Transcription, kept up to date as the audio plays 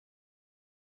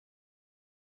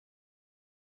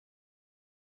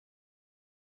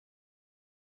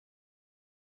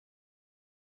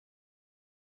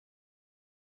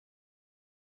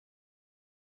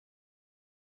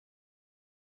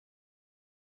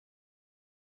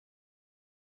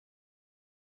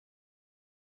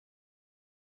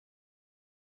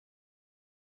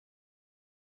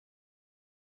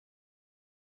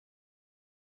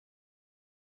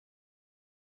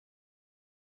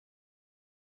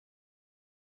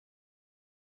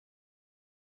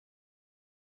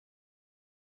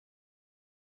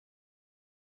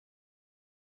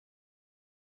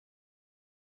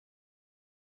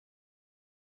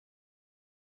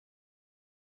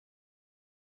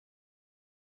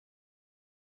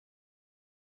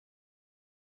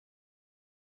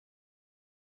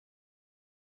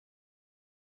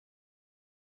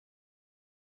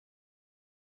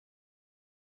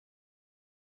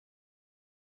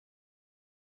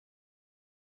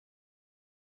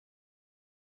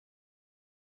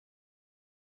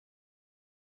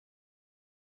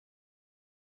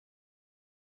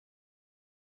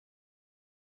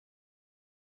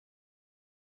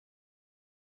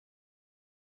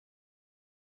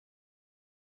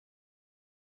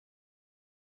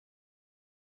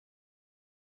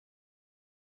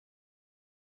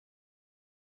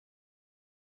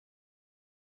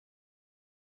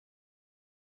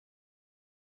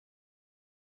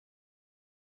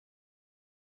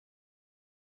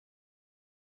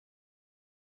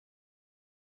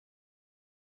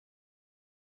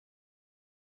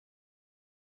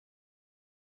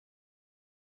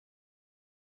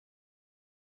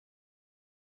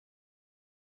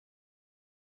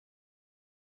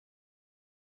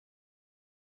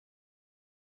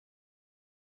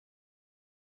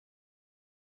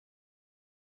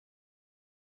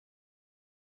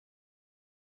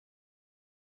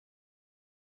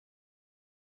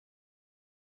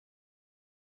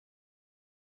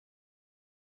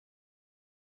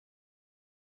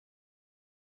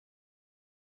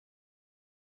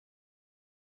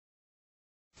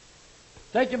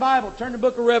Take your Bible, turn to the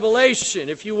book of Revelation,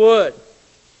 if you would.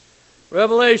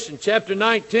 Revelation chapter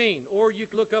 19, or you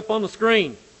can look up on the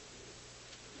screen.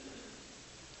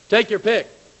 Take your pick.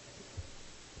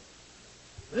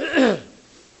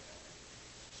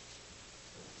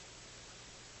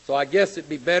 So I guess it'd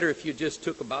be better if you just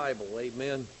took a Bible.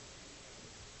 Amen.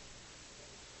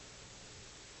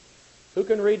 Who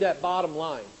can read that bottom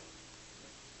line?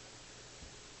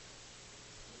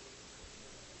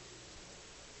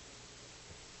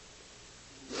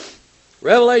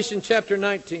 Revelation chapter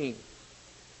 19.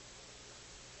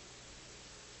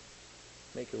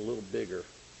 Make it a little bigger.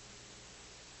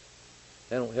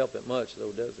 That don't help it much,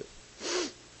 though, does it?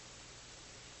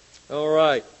 All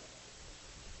right.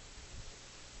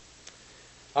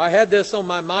 I had this on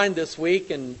my mind this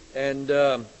week, and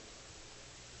when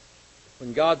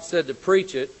God said to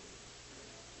preach it,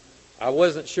 I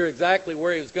wasn't sure exactly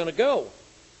where He was going to go,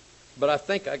 but I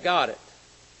think I got it.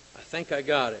 I think I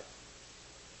got it.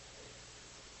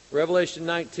 Revelation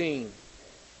 19.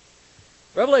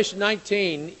 Revelation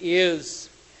 19 is,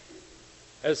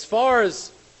 as far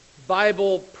as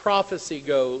Bible prophecy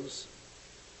goes,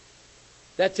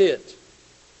 that's it.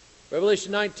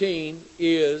 Revelation 19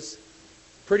 is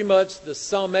pretty much the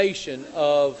summation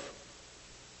of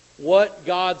what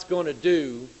God's going to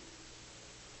do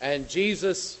and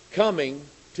Jesus coming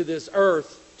to this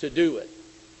earth to do it.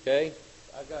 Okay?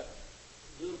 I got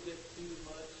a little bit too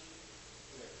much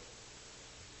there.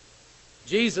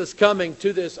 Jesus coming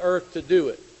to this earth to do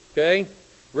it. Okay?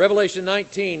 Revelation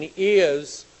 19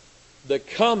 is the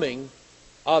coming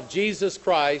of Jesus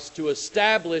Christ to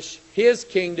establish His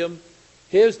kingdom,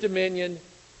 His dominion,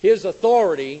 His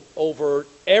authority over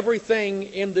everything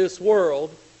in this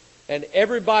world, and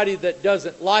everybody that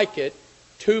doesn't like it,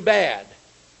 too bad.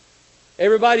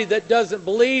 Everybody that doesn't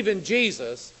believe in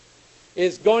Jesus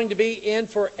is going to be in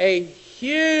for a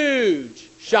huge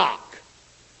shock.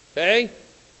 Okay?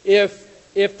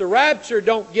 If the rapture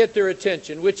don't get their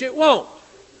attention, which it won't,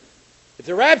 if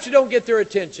the rapture don't get their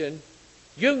attention,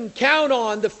 you can count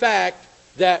on the fact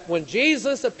that when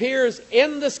Jesus appears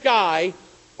in the sky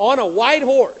on a white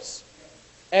horse,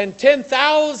 and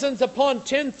 10,000s upon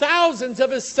 10,000s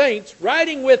of His saints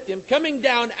riding with Him, coming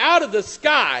down out of the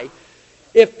sky,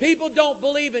 if people don't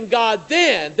believe in God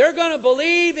then, they're going to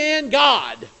believe in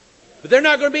God. But they're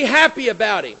not going to be happy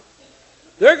about Him.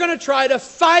 They're going to try to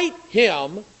fight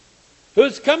Him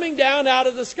who's coming down out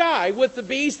of the sky with the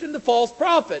beast and the false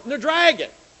prophet and the dragon.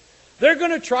 They're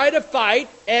going to try to fight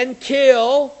and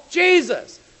kill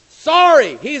Jesus.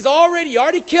 Sorry, you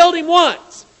already killed Him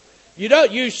once.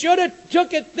 You should have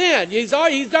took it then. He's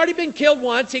already been killed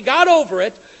once. He got over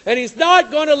it, and He's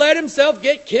not going to let Himself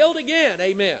get killed again.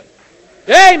 Amen.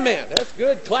 Amen. That's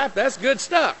good. Clap. That's good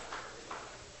stuff.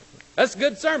 That's a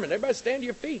good sermon. Everybody stand to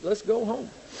your feet. Let's go home.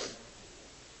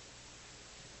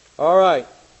 All right.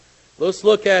 Let's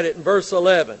look at it in verse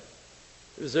 11.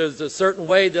 There's a certain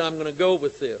way that I'm going to go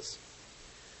with this.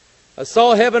 I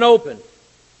saw heaven open.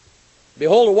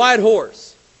 Behold, a white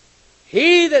horse.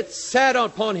 He that sat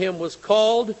upon him was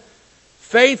called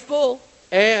Faithful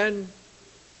and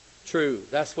True.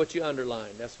 That's what you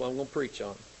underline. That's what I'm going to preach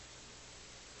on.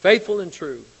 Faithful and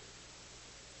true.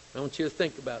 I want you to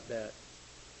think about that.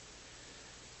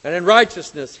 And in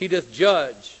righteousness He doth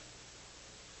judge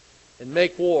and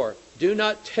make war. Do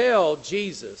not tell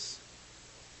Jesus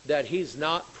that He's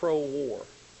not pro-war.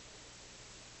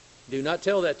 Do not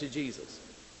tell that to Jesus.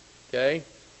 Okay?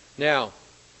 Now,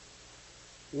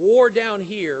 war down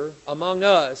here among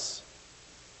us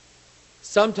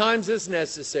sometimes is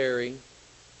necessary,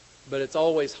 but it's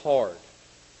always hard.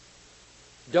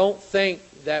 Don't think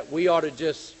that we ought to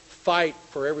just fight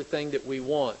for everything that we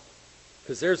want,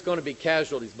 because there's going to be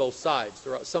casualties both sides.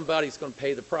 Somebody's going to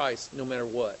pay the price no matter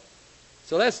what.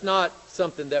 So that's not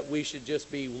something that we should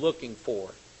just be looking for.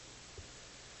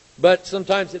 But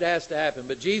sometimes it has to happen.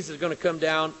 But Jesus is going to come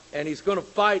down and He's going to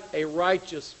fight a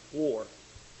righteous war.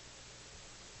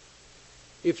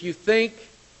 If you think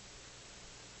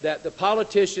that the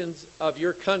politicians of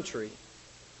your country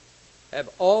have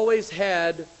always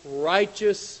had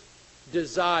righteous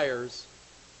desires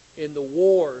in the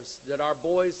wars that our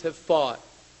boys have fought,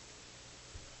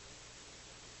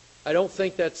 I don't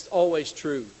think that's always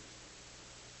true.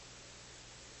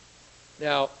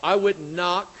 Now, I wouldn't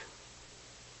knock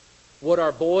what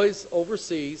our boys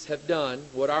overseas have done,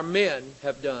 what our men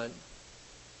have done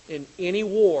in any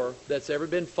war that's ever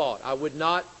been fought. I would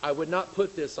not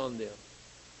put this on them.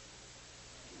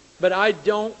 But I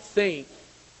don't think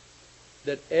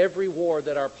that every war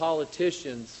that our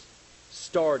politicians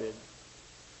started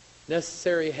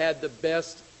necessarily had the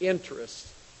best interest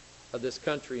of this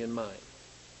country in mind.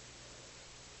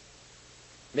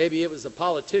 Maybe it was a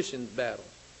politician's battle.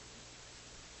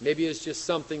 Maybe it's just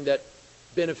something that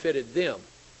benefited them.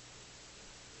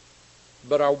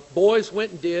 But our boys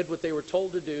went and did what they were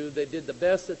told to do. They did the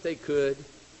best that they could,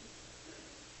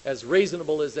 as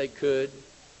reasonable as they could,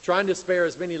 trying to spare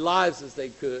as many lives as they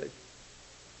could.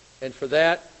 And for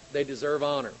that, they deserve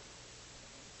honor.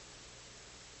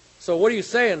 So what are you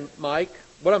saying, Mike?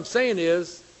 What I'm saying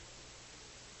is,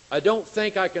 I don't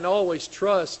think I can always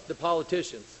trust the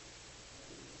politicians.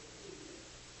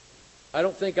 I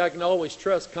don't think I can always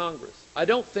trust Congress. I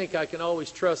don't think I can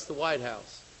always trust the White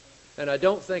House. And I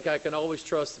don't think I can always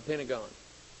trust the Pentagon.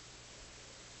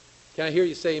 Can I hear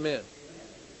you say amen?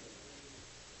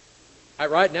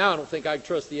 Right now, I don't think I can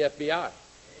trust the FBI.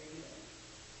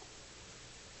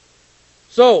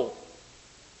 So,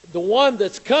 the one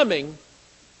that's coming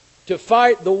to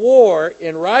fight the war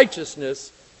in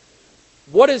righteousness,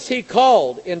 what is he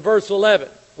called in verse 11?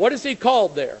 What is he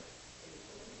called there?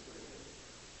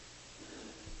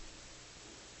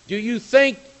 Do you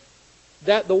think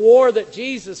that the war that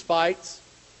Jesus fights,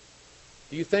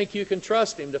 do you think you can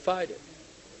trust him to fight it?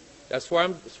 That's where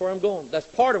I'm going. That's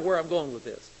part of where I'm going with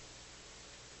this.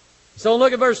 So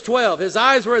look at verse 12. His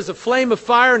eyes were as a flame of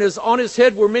fire, and on his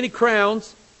head were many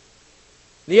crowns.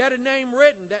 And he had a name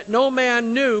written that no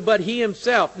man knew but he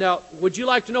himself. Now, would you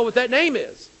like to know what that name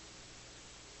is?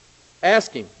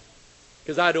 Ask him,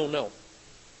 because I don't know.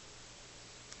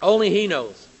 Only he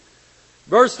knows.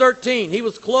 Verse 13, he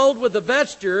was clothed with a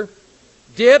vesture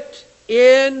dipped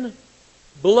in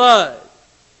blood.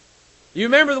 You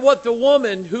remember what the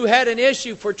woman who had an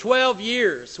issue for 12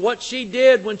 years, what she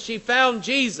did when she found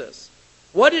Jesus.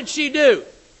 What did she do?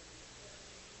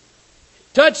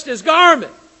 Touched his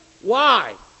garment.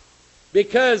 Why?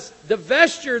 Because the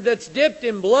vesture that's dipped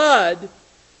in blood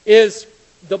is,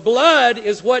 the blood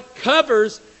is what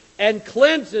covers and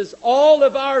cleanses all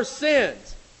of our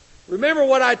sins. Remember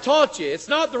what I taught you. It's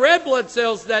not the red blood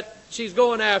cells that she's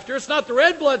going after. It's not the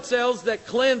red blood cells that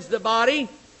cleanse the body.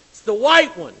 It's the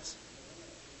white ones.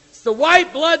 It's the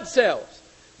white blood cells.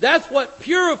 That's what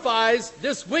purifies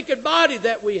this wicked body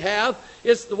that we have.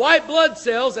 It's the white blood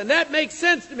cells, and that makes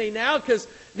sense to me now, because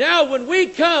now when we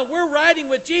come, we're riding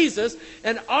with Jesus,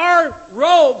 and our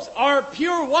robes are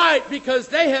pure white because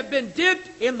they have been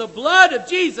dipped in the blood of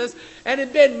Jesus and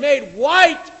have been made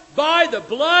white by the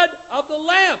blood of the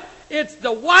Lamb. It's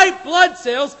the white blood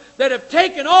cells that have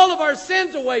taken all of our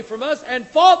sins away from us and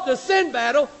fought the sin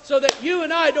battle so that you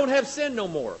and I don't have sin no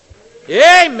more.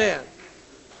 Amen.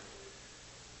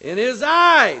 In his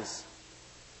eyes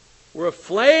were a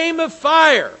flame of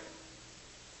fire.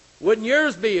 Wouldn't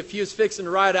yours be if you was fixing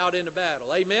to ride out into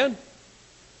battle? Amen?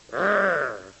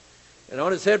 And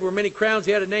on his head were many crowns.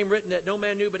 He had a name written that no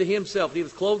man knew but he himself. He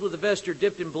was clothed with a vesture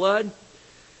dipped in blood.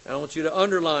 And I want you to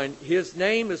underline, his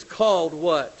name is called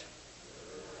what?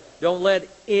 Don't let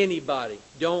anybody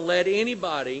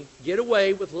get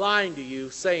away with lying to you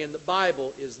saying the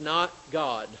Bible is not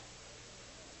God.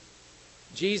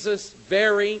 Jesus'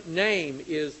 very name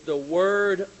is the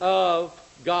Word of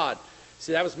God.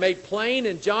 See, that was made plain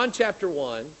in John chapter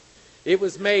 1. It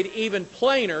was made even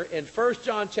plainer in 1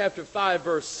 John chapter 5,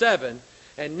 verse 7.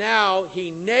 And now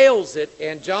he nails it.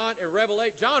 And John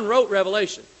wrote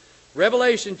Revelation.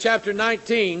 Revelation chapter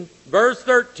 19, verse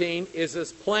 13 is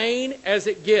as plain as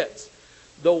it gets.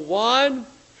 The one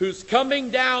who's coming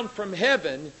down from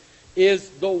heaven is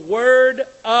the Word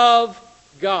of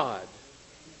God.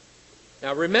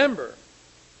 Now remember,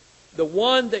 the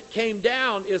one that came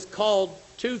down is called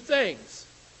two things: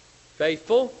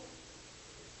 faithful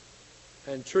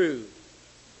and true.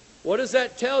 What does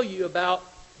that tell you about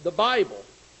the Bible?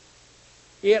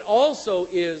 It also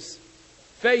is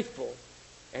faithful,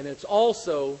 and it's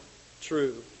also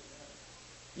true.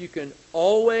 You can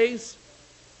always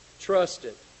trust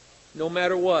it, no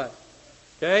matter what.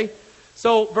 Okay?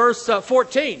 So verse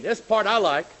 14, this part I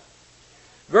like.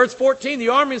 Verse 14, the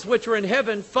armies which were in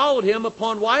heaven followed him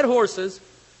upon white horses,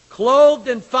 clothed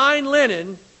in fine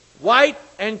linen, white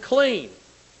and clean.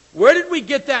 Where did we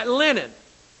get that linen?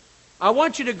 I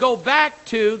want you to go back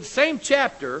to the same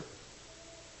chapter,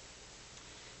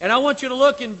 and I want you to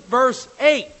look in verse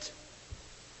 8.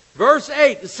 Verse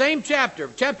 8, the same chapter,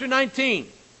 chapter 19.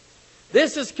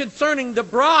 This is concerning the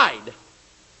bride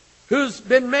who's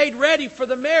been made ready for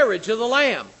the marriage of the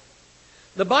Lamb.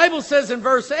 The Bible says in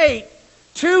verse 8,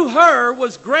 to her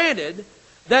was granted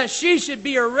that she should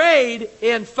be arrayed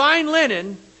in fine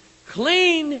linen,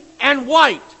 clean and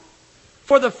white.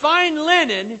 For the fine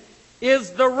linen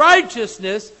is the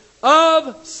righteousness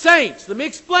of saints. Let me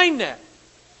explain that.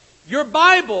 Your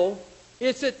Bible,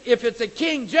 if it's a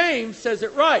King James, says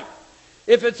it right.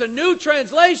 If it's a new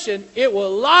translation, it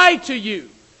will lie to you.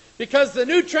 Because the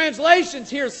new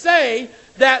translations here say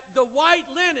that the white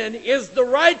linen is the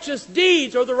righteous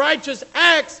deeds or the righteous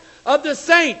acts of the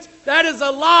saints. That is a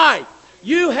lie.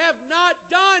 You have not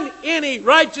done any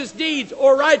righteous deeds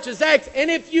or righteous acts.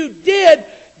 And if you did,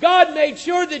 God made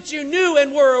sure that you knew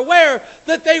and were aware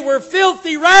that they were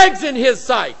filthy rags in His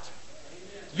sight.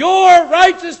 Your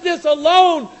righteousness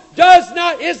alone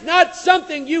is not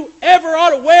something you ever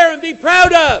ought to wear and be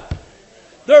proud of.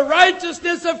 The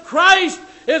righteousness of Christ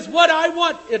is what I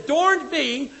want adorned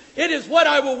me. It is what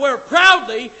I will wear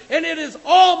proudly. And it is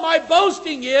all my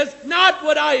boasting is, not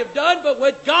what I have done, but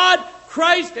what God,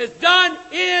 Christ, has done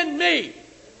in me.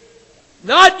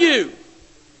 Not you.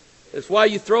 That's why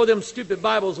you throw them stupid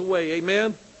Bibles away.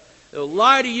 Amen? They'll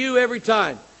lie to you every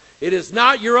time. It is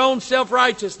not your own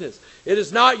self-righteousness. It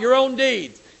is not your own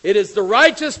deeds. It is the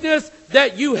righteousness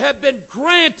that you have been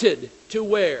granted to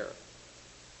wear.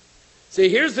 See,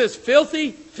 here's this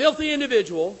filthy, filthy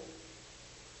individual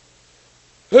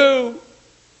who,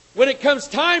 when it comes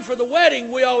time for the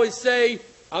wedding, we always say,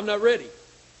 I'm not ready.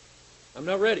 I'm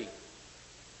not ready.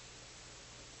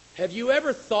 Have you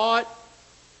ever thought,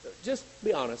 just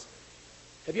be honest,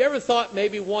 have you ever thought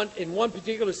maybe in one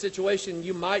particular situation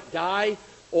you might die,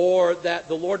 or that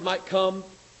the Lord might come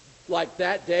like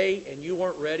that day and you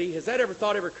weren't ready? Has that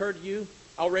ever occurred to you?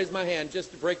 I'll raise my hand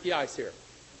just to break the ice here.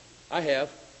 I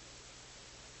have.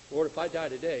 Lord, if I die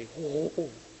today,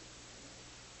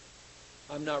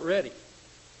 I'm not ready.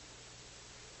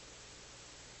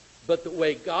 But the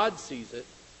way God sees it,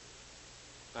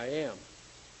 I am.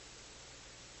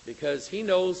 Because He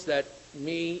knows that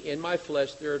me, in my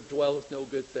flesh, there dwelleth no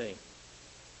good thing.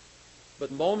 But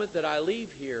the moment that I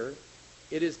leave here,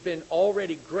 it has been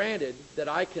already granted that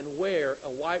I can wear a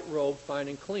white robe, fine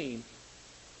and clean.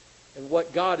 And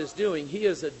what God is doing, He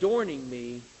is adorning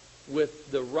me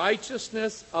with the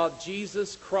righteousness of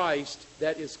Jesus Christ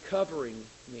that is covering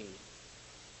me.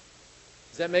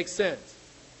 Does that make sense?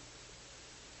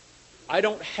 I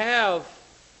don't have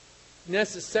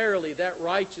necessarily that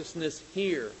righteousness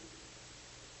here.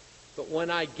 But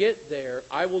when I get there,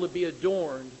 I will be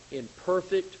adorned in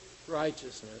perfect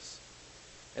righteousness.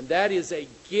 And that is a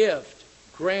gift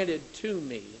granted to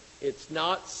me. It's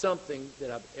not something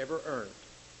that I've ever earned.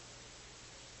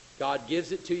 God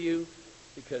gives it to you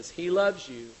because He loves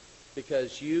you,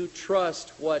 because you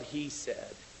trust what He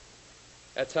said.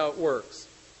 That's how it works.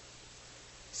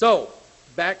 So,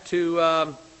 back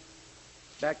to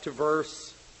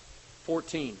verse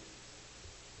 14.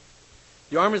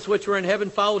 The armies which were in heaven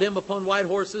followed Him upon white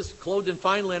horses, clothed in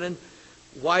fine linen,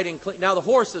 white and clean. Now the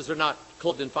horses are not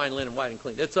clothed in fine linen, white and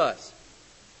clean. That's us.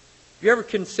 Have you ever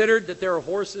considered that there are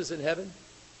horses in heaven?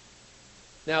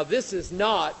 Now this is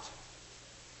not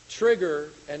Trigger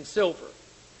and Silver.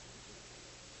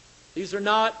 These are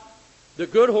not the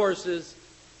good horses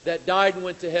that died and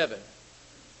went to heaven.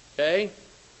 Okay?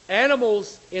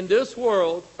 Animals in this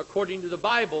world, according to the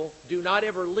Bible, do not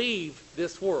ever leave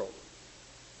this world.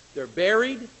 They're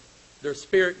buried. Their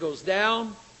spirit goes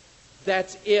down.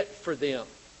 That's it for them.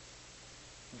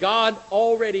 God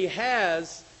already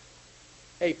has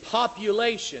a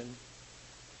population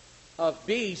of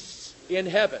beasts in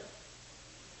heaven.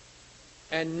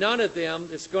 And none of them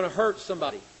is going to hurt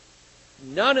somebody.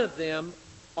 None of them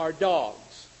are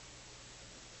dogs.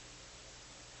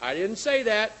 I didn't say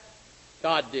that.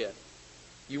 God did.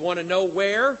 You want to know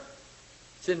where?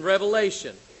 It's in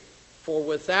Revelation. For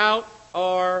without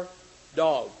are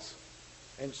dogs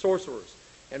and sorcerers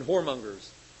and whoremongers.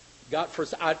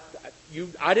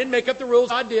 I didn't make up the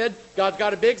rules. I did. God's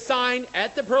got a big sign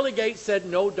at the pearly gate said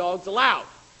no dogs allowed.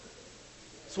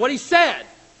 That's what He said.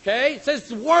 Okay? It says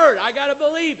the Word. I got to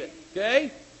believe it. Okay?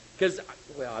 Because,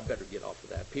 well, I better get off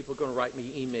of that. People are going to write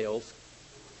me emails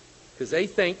because they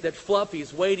think that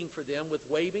Fluffy's waiting for them with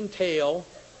waving tail,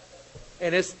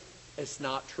 and it's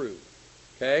not true.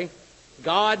 Okay?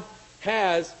 God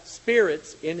has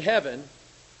spirits in heaven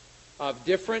of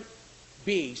different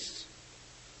beasts,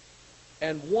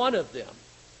 and one of them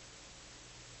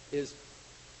is,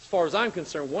 as far as I'm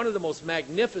concerned, one of the most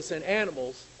magnificent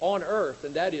animals on earth,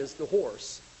 and that is the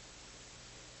horse.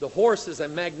 The horse is a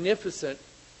magnificent,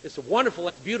 it's a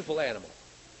wonderful, beautiful animal.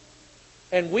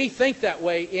 And we think that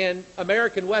way in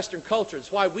American Western culture.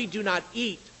 It's why we do not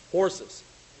eat horses.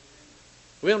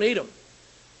 We don't eat them.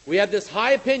 We have this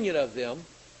high opinion of them.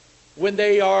 When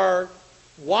they are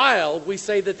wild, we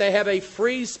say that they have a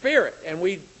free spirit, and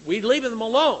we leave them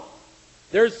alone.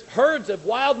 There's herds of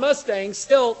wild Mustangs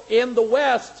still in the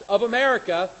west of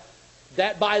America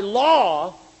that by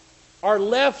law are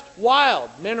left wild.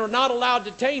 Men are not allowed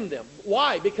to tame them.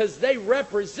 Why? Because they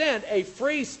represent a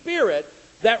free spirit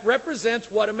that represents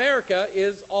what America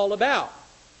is all about.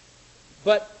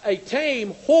 But a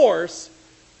tame horse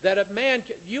that a man,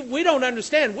 we don't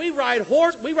understand. We ride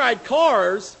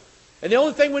cars, and the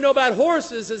only thing we know about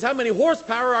horses is how many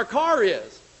horsepower our car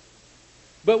is.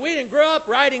 But we didn't grow up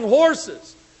riding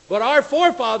horses. But our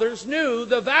forefathers knew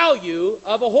the value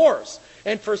of a horse.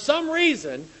 And for some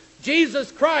reason,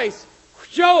 Jesus Christ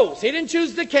chose. He didn't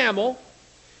choose the camel.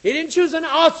 He didn't choose an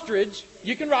ostrich.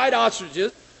 You can ride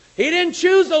ostriches. He didn't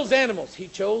choose those animals. He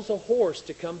chose a horse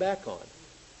to come back on.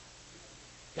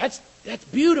 That's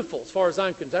beautiful as far as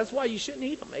I'm concerned. That's why you shouldn't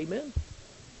eat them. Amen?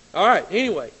 All right,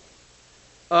 anyway.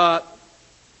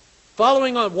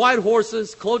 Following on white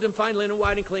horses, clothed in fine linen,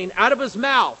 white and clean, out of his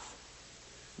mouth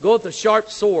goeth a sharp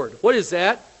sword. What is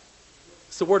that?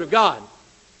 It's the word of God.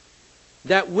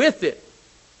 That with it,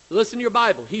 listen to your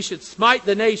Bible, he should smite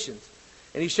the nations,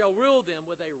 and he shall rule them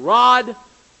with a rod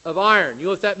of iron. You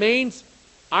know what that means?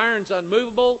 Iron's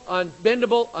unmovable,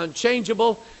 unbendable,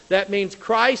 unchangeable. That means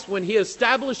Christ, when he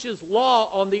establishes law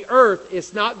on the earth,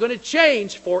 it's not going to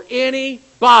change for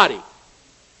anybody.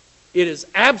 It is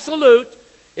absolute.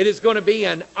 It is going to be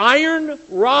an iron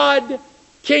rod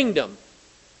kingdom.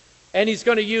 And he's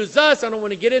going to use us, I don't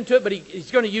want to get into it, but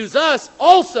he's going to use us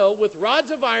also with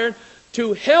rods of iron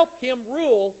to help him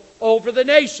rule over the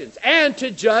nations and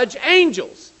to judge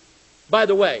angels, by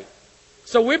the way.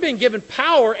 So we've been given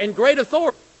power and great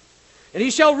authority. And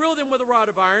he shall rule them with a rod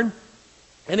of iron,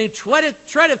 and he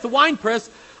treadeth the winepress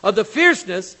of the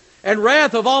fierceness and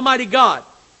wrath of Almighty God.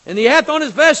 And he hath on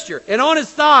his vesture and on his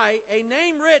thigh a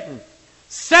name written,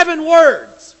 7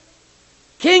 words,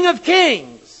 King of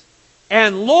Kings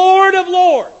and Lord of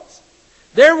Lords.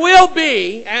 There will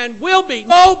be and will be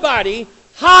nobody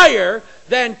higher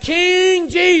than King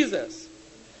Jesus.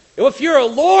 If you're a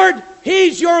Lord,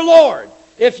 he's your Lord.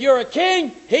 If you're a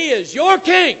king, he is your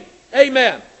king.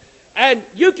 Amen. And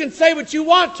you can say what you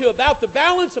want to about the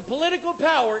balance of political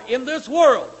power in this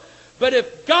world. But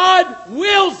if God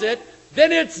wills it,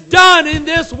 then it's done in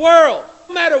this world.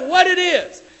 No matter what it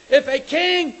is. If a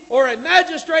king or a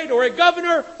magistrate or a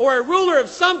governor or a ruler of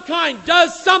some kind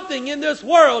does something in this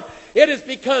world, it is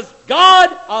because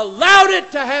God allowed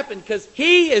it to happen, because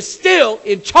he is still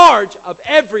in charge of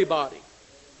everybody.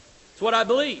 That's what I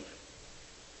believe.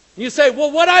 You say,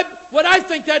 well, what I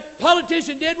think that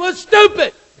politician did was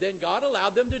stupid. Then God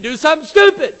allowed them to do something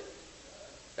stupid.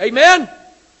 Amen?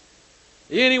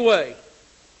 Anyway,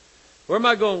 where am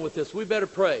I going with this? We better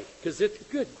pray, because it's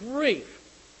good grief.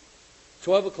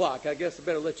 12 o'clock. I guess I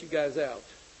better let you guys out.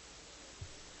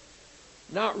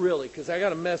 Not really, because I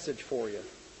got a message for you.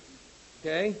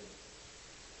 Okay?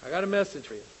 I got a message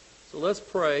for you. So let's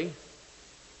pray.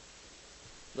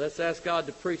 Let's ask God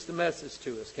to preach the message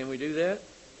to us. Can we do that?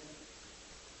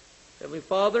 Heavenly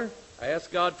Father, I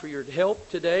ask God for your help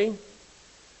today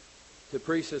to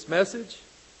preach this message.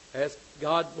 I ask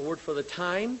God, Lord, for the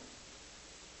time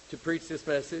to preach this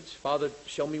message. Father,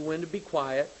 show me when to be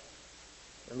quiet.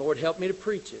 And Lord, help me to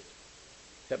preach it.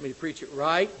 Help me to preach it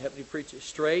right. Help me to preach it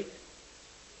straight.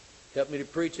 Help me to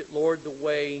preach it, Lord, the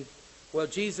way, well,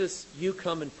 Jesus, you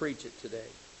come and preach it today.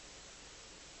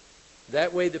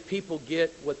 That way the people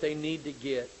get what they need to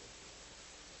get.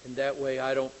 And that way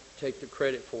I don't take the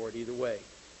credit for it either way.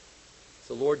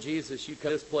 So Lord Jesus, you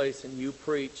come to this place and you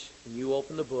preach and you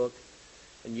open the book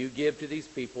and you give to these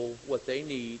people what they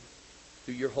need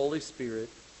through your Holy Spirit.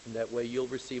 And that way you'll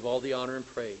receive all the honor and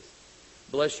praise.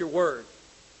 Bless your word.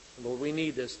 Lord, we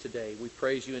need this today. We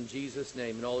praise you in Jesus'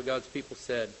 name. And all of God's people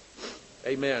said,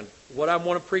 amen. What I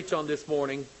want to preach on this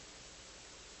morning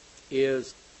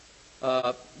is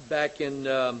back in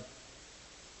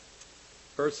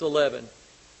verse 11.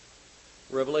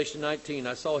 Revelation 19.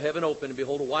 I saw heaven open, and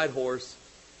behold, a white horse.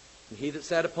 And he that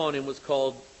sat upon him was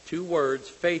called 2 words,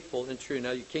 faithful and true.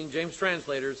 Now, your King James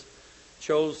translators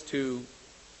chose to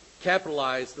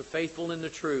capitalize the faithful and the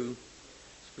true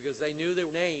because they knew they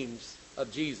were names of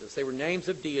Jesus. They were names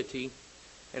of deity.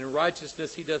 And in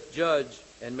righteousness he doth judge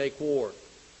and make war.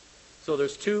 So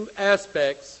there's 2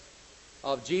 aspects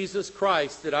of Jesus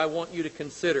Christ that I want you to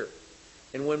consider.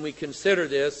 And when we consider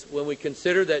this, when we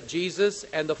consider that Jesus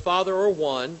and the Father are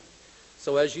one,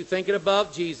 so as you think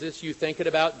about Jesus, you think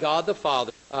about God the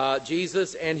Father,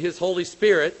 Jesus and His Holy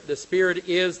Spirit. The Spirit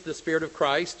is the Spirit of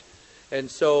Christ, and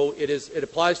so it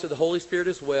applies to the Holy Spirit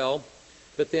as well.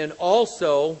 But then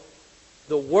also,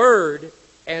 the Word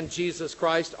and Jesus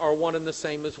Christ are one and the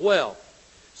same as well.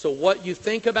 So what you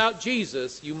think about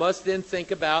Jesus, you must then think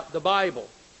about the Bible.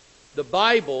 The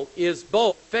Bible is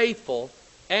both faithful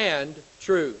and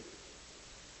true.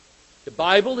 The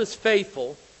Bible is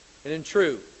faithful and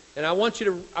true. And I want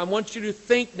you to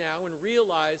think now and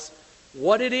realize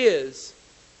what it is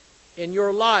in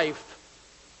your life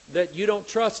that you don't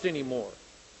trust anymore.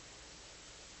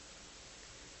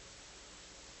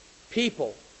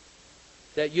 People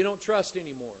that you don't trust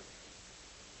anymore.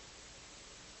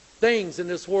 Things in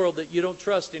this world that you don't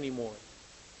trust anymore.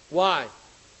 Why?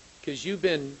 Because you've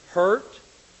been hurt,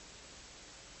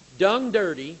 done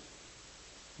dirty,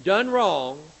 done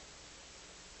wrong,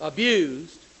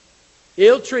 abused,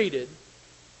 ill-treated,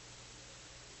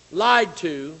 lied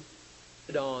to,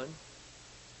 on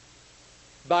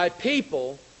by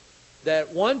people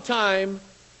that one time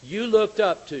you looked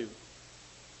up to.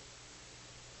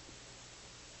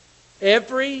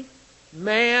 Every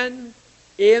man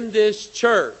in this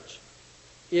church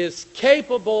is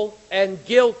capable and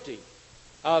guilty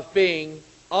of being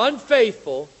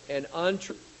unfaithful and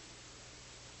untrue.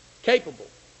 Capable.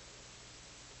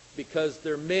 Because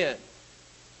they're men.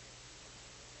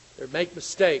 They make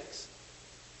mistakes.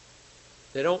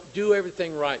 They don't do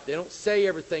everything right. They don't say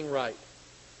everything right.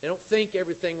 They don't think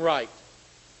everything right.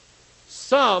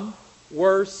 Some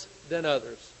worse than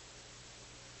others.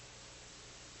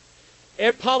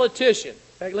 Every politician,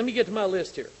 in fact, let me get to my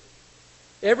list here.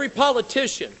 Every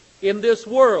politician in this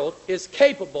world is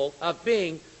capable of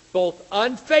being both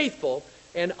unfaithful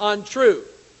and untrue.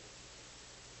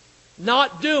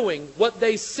 Not doing what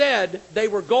they said they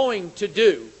were going to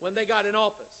do when they got in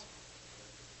office.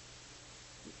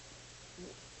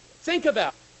 Think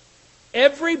about it.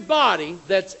 Everybody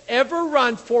that's ever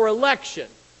run for election,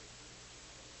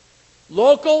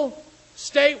 local,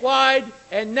 statewide,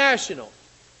 and national,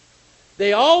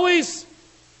 they always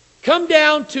come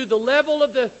down to the level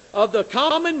of the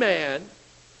common man,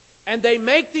 and they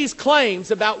make these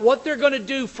claims about what they're going to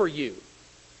do for you.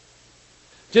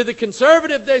 To the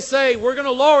conservative, they say, we're going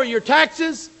to lower your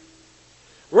taxes.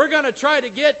 We're going to try to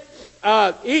get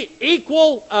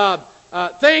equal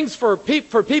things for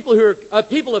people who are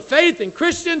people of faith and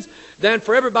Christians than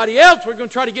for everybody else. We're going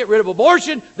to try to get rid of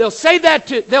abortion. They'll say that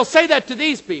to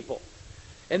these people.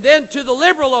 And then to the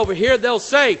liberal over here, they'll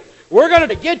say, we're going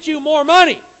to get you more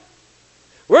money.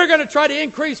 We're going to try to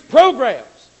increase programs.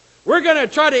 We're going to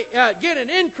try to get an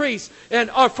increase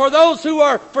for those who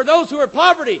are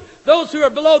poverty, those who are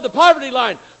below the poverty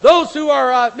line, those who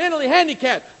are mentally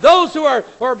handicapped, those who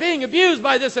are being abused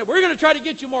by this. We're going to try to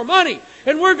get you more money,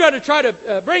 and we're going to try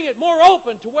to bring it more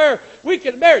open to where we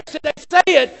can marry. So they say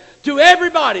it to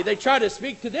everybody. They try to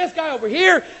speak to this guy over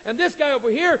here and this guy over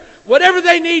here, whatever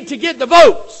they need to get the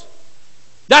votes.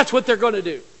 That's what they're going to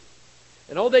do.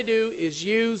 And all they do is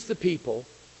use the people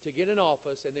to get in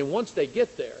office, and then once they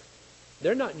get there,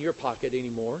 they're not in your pocket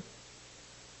anymore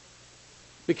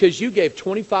because you gave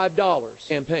 $25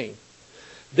 campaign.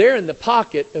 They're in the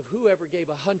pocket of whoever gave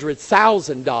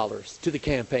 $100,000 to the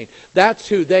campaign. That's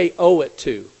who they owe it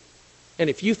to. And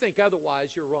if you think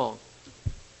otherwise, you're wrong.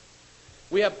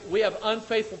 We have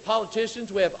unfaithful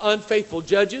politicians. We have unfaithful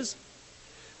judges.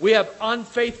 We have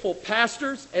unfaithful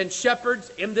pastors and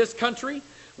shepherds in this country.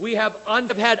 We have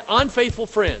had unfaithful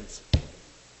friends.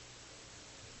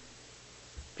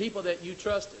 People that you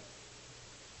trusted.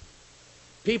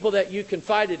 People that you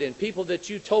confided in. People that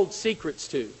you told secrets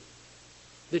to.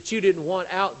 That you didn't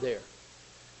want out there.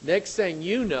 Next thing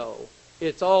you know,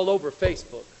 it's all over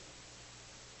Facebook.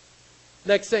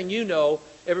 Next thing you know,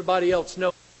 everybody else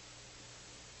knows.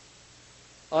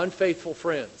 Unfaithful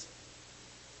friends.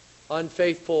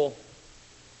 Unfaithful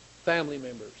family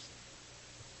members.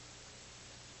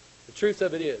 The truth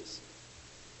of it is,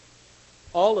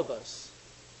 all of us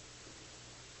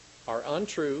are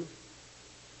untrue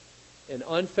and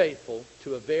unfaithful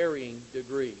to a varying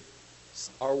degree.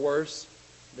 Some are worse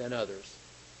than others.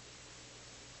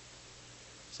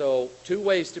 So, two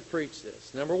ways to preach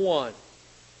this. Number one,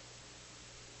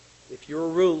 if you're a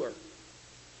ruler,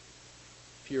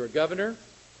 if you're a governor,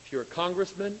 if you're a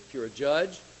congressman, if you're a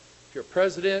judge, if you're a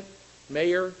president,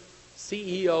 mayor,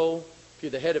 CEO, if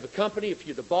you're the head of a company, if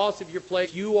you're the boss of your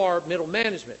place, you are middle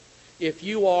management. If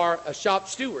you are a shop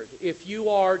steward, if you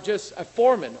are just a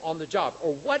foreman on the job,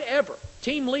 or whatever,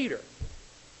 team leader.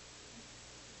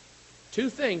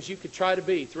 Two things you could try to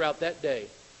be throughout that day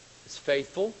is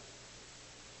faithful.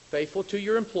 Faithful to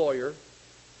your employer.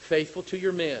 Faithful to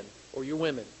your men or your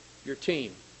women, your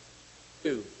team.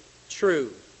 Two,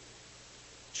 true.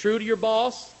 True to your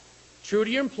boss. True to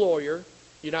your employer.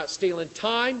 You're not stealing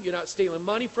time. You're not stealing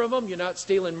money from them. You're not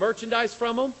stealing merchandise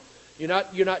from them.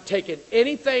 You're not taking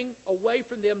anything away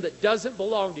from them that doesn't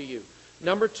belong to you.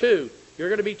 Number two, you're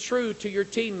going to be true to your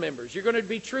team members. You're going to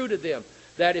be true to them.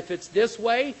 That if it's this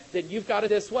way, then you've got it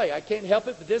this way. I can't help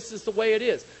it, but this is the way it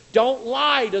is. Don't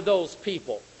lie to those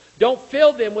people. Don't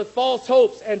fill them with false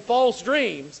hopes and false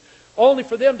dreams, only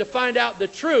for them to find out the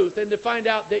truth and to find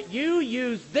out that you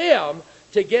used them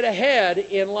to get ahead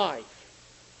in life.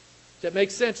 Does that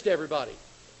make sense to everybody?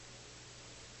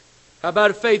 How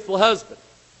about a faithful husband?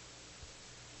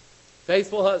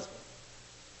 Faithful husband.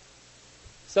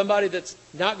 Somebody that's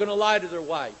not going to lie to their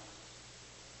wife.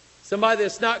 Somebody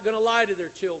that's not going to lie to their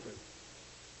children.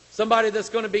 Somebody that's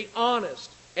going to be honest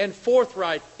and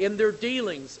forthright in their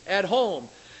dealings at home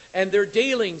and their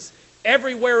dealings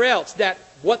everywhere else. That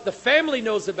what the family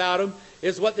knows about him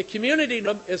is what the community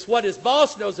knows, is what his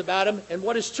boss knows about him, and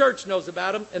what his church knows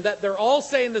about him, and that they're all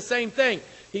saying the same thing.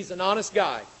 He's an honest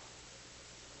guy.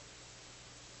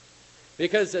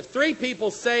 Because if 3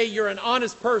 people say you're an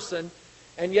honest person,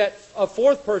 and yet a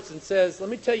 4th person says, let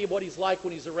me tell you what he's like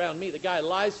when he's around me. The guy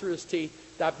lies through his teeth.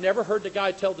 I've never heard the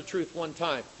guy tell the truth one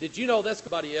time. Did you know that's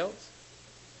somebody else?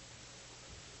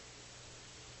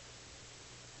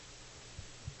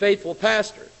 Faithful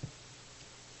pastor.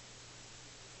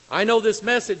 I know this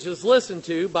message is listened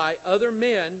to by other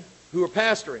men who are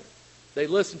pastoring. They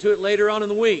listen to it later on in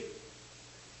the week.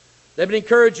 Let me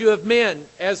encourage you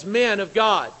as men of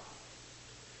God.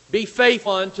 Be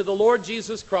faithful unto the Lord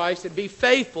Jesus Christ and be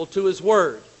faithful to His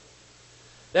Word.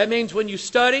 That means when you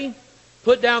study,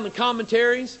 put down the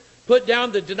commentaries, put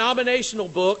down the denominational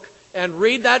book, and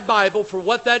read that Bible for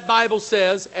what that Bible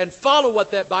says, and follow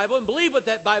what that Bible, and believe what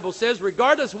that Bible says,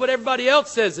 regardless of what everybody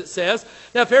else says it says.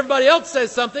 Now, if everybody else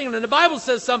says something, and then the Bible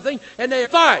says something, and they're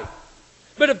fine.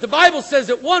 But if the Bible says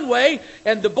it one way,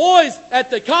 and the boys at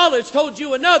the college told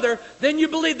you another, then you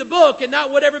believe the book and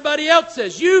not what everybody else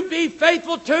says. You be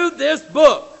faithful to this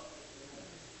book.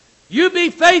 You be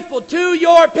faithful to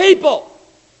your people.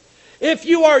 If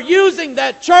you are using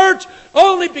that church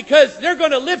only because they're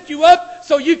going to lift you up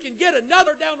so you can get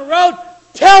another down the road,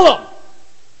 tell them.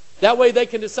 That way they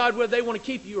can decide whether they want to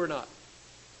keep you or not.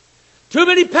 Too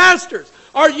many pastors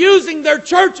are using their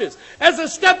churches as a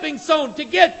stepping stone to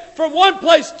get from one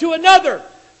place to another.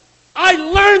 I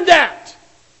learned that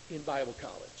in Bible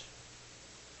college.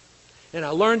 And I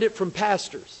learned it from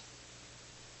pastors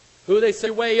who they say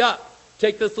way up.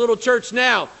 Take this little church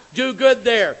now, do good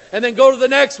there, and then go to the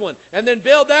next one, and then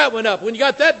build that one up. When you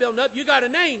got that built up, you got a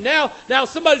name. Now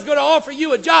somebody's going to offer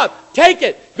you a job. Take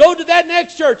it. Go to that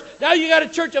next church. Now you got a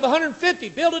church of 150.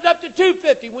 Build it up to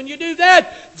 250. When you do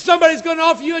that, somebody's going to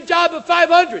offer you a job of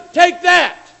 500. Take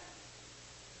that.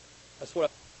 That's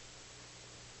what.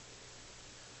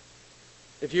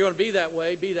 If you're going to be that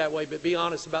way, but be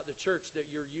honest about the church that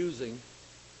you're using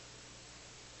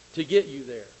to get you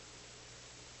there.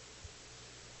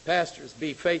 Pastors,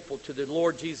 be faithful to the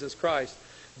Lord Jesus Christ.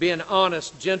 Be an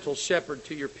honest, gentle shepherd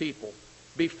to your people.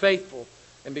 Be faithful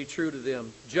and be true to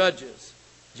them. Judges.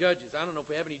 I don't know if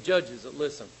we have any judges that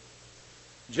listen.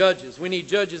 Judges. We need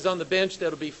judges on the bench that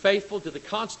will be faithful to the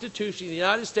Constitution of the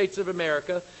United States of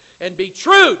America and be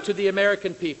true to the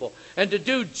American people and to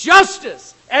do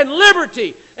justice and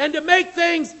liberty and to make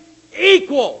things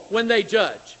equal when they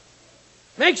judge.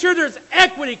 Make sure there's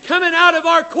equity coming out of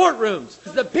our courtrooms.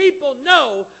 The people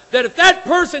know that if that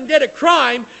person did a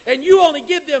crime and you only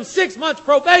give them 6 months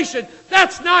probation,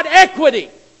 that's not equity.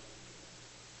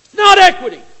 It's not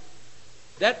equity.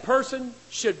 That person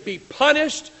should be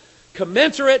punished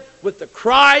commensurate with the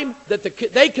crime that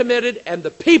they committed and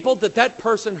the people that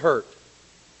person hurt.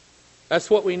 That's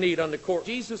what we need on the court.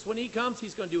 Jesus, when He comes,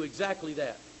 He's going to do exactly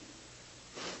that.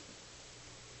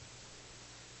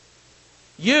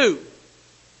 You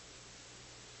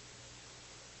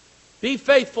be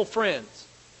faithful friends.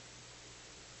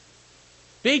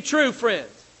 Be true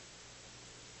friends.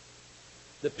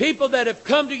 The people that have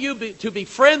come to you to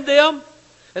befriend them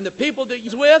and the people that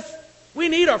you're with, we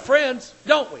need our friends,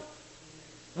 don't we?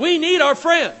 We need our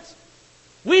friends.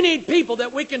 We need people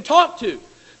that we can talk to.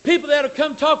 People that will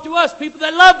come talk to us. People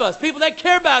that love us. People that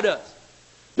care about us.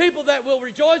 People that will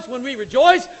rejoice when we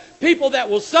rejoice. People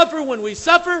that will suffer when we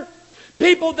suffer.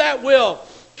 People that will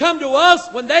come to us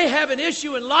when they have an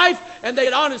issue in life and they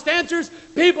get honest answers.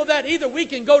 People that either we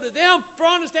can go to them for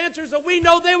honest answers or we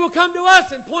know they will come to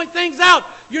us and point things out.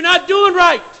 You're not doing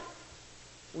right.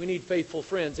 We need faithful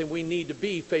friends, and we need to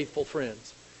be faithful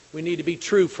friends. We need to be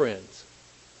true friends.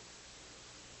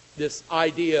 This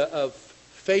idea of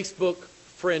Facebook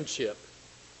friendship,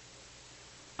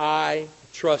 I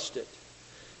trust it,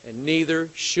 and neither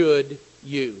should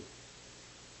you.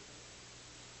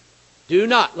 Do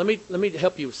not. Let me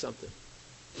help you with something.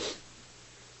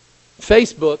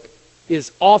 Facebook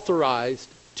is authorized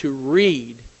to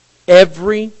read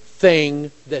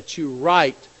everything that you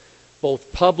write,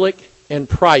 both public and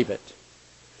private,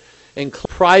 and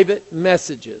private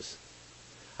messages.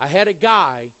 I had a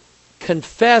guy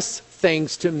confess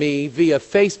things to me via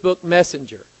Facebook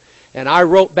Messenger, and I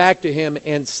wrote back to him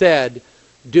and said,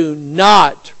 do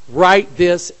not write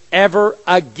this ever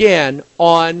again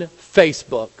on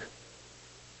Facebook.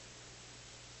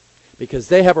 Because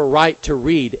they have a right to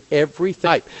read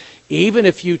everything. Even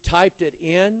if you typed it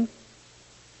in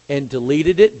and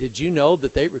deleted it, did you know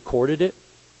that they recorded it?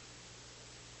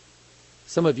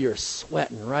 Some of you are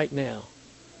sweating right now.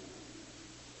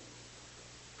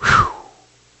 Whew.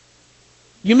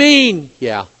 You mean?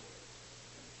 Yeah.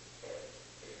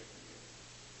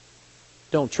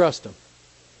 Don't trust them.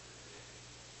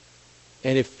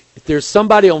 And if there's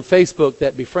somebody on Facebook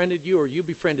that befriended you or you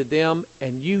befriended them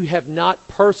and you have not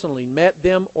personally met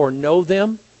them or know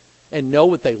them and know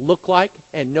what they look like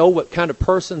and know what kind of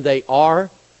person they are,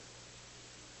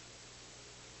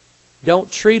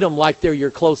 don't treat them like they're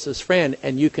your closest friend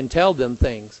and you can tell them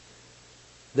things.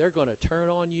 They're going to turn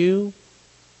on you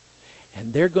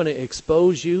and they're going to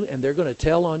expose you and they're going to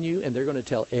tell on you and they're going to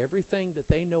tell everything that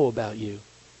they know about you.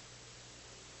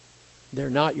 They're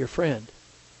not your friend.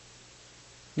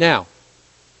 Now,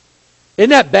 isn't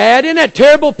that bad? Isn't that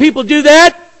terrible? People do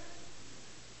that?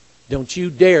 Don't you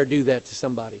dare do that to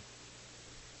somebody.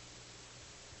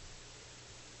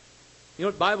 You know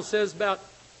what the Bible says about,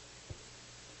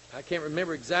 I can't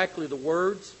remember exactly the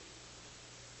words,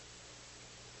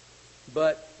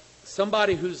 but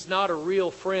somebody who's not a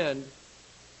real friend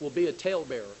will be a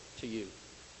talebearer to you.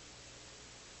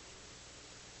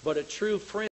 But a true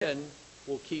friend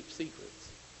will keep secrets.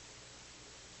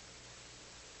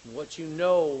 And what you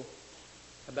know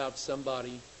about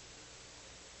somebody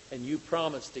and you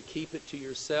promise to keep it to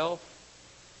yourself,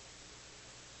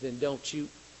 then don't you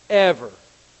ever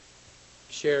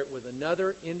share it with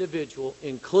another individual,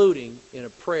 including in a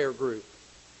prayer group.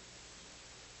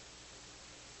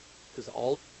 Because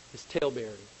all is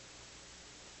talebearing.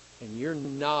 And you're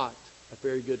not a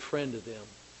very good friend to them.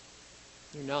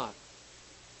 You're not.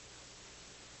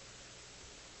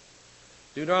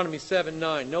 Deuteronomy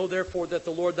 7:9. Know therefore that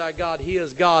the Lord thy God, He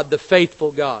is God, the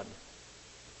faithful God,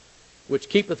 which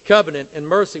keepeth covenant and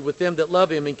mercy with them that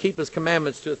love Him and keep His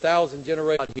commandments to 1,000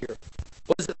 generations. Here,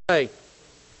 what does it say?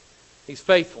 He's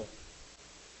faithful.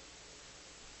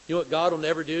 You know what God will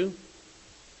never do?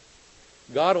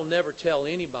 God will never tell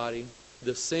anybody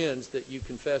the sins that you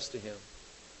confess to Him.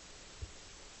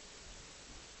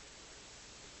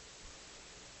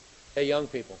 Hey, young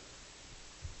people,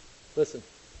 listen.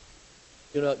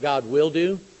 You know what God will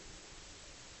do?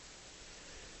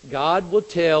 God will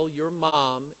tell your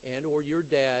mom and or your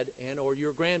dad and or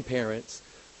your grandparents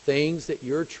things that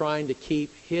you're trying to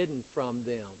keep hidden from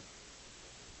them.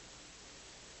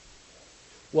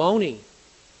 Won't He?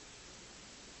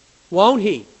 Won't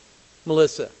He,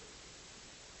 Melissa?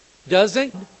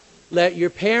 Doesn't let your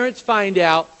parents find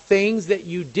out things that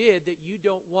you did that you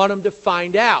don't want them to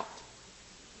find out.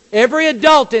 Every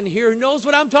adult in here who knows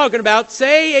what I'm talking about,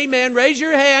 say amen, raise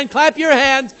your hand, clap your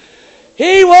hands.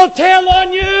 He will tell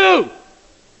on you.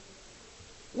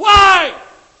 Why?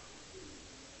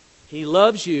 He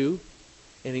loves you,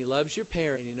 and He loves your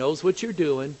parent, and He knows what you're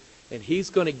doing, and He's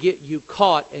going to get you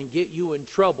caught and get you in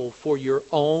trouble for your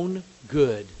own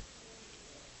good.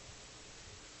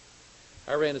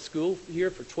 I ran a school here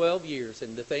for 12 years,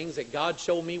 and the things that God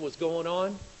showed me was going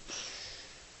on,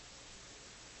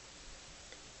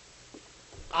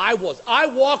 I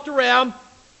walked around,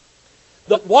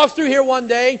 walked through here one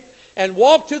day and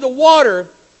walked to the water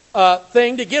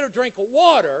thing to get a drink of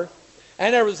water.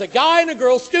 And there was a guy and a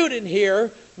girl student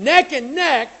here, neck and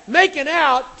neck, making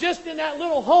out just in that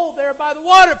little hole there by the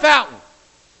water fountain.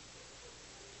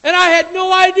 And I had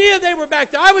no idea they were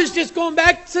back there. I was just going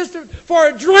back, sister, for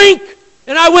a drink.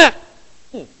 And I went,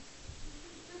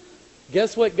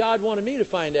 Guess what God wanted me to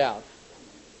find out?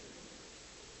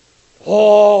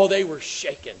 Oh, they were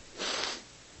shaking.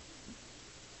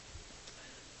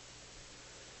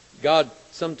 God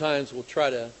sometimes will try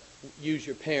to use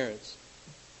your parents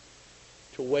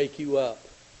to wake you up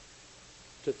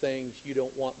to things you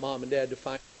don't want mom and dad to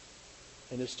find.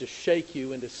 And it's to shake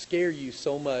you and to scare you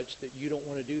so much that you don't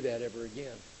want to do that ever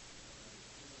again.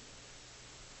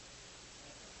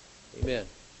 Amen.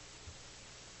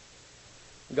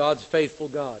 God's a faithful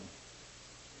God.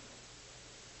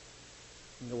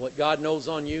 What God knows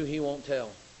on you, He won't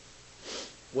tell.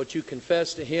 What you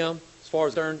confess to Him, as far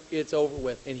as concerned, it's over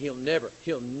with. And He'll never,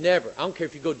 I don't care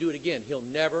if you go do it again, He'll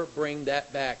never bring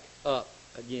that back up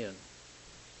again.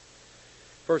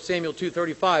 1 Samuel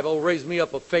 2:35, oh, raise me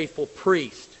up a faithful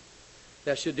priest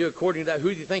that should do according to that.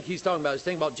 Who do you think He's talking about? He's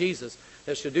thinking about Jesus.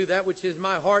 That shall do that which is in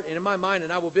my heart and in my mind,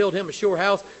 and I will build him a sure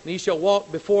house, and he shall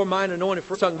walk before mine anointed.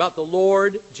 First, talking about the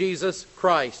Lord Jesus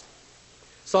Christ.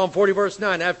 Psalm 40 verse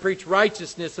 9, I have preached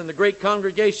righteousness in the great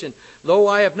congregation. Lo,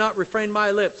 I have not refrained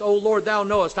my lips. O Lord, thou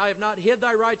knowest. I have not hid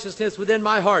thy righteousness within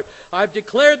my heart. I have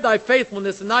declared thy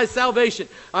faithfulness and thy salvation.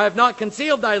 I have not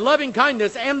concealed thy loving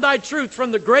kindness and thy truth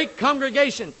from the great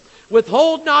congregation.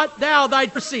 Withhold not thou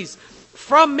thy mercies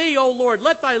from me, O Lord.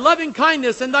 Let thy loving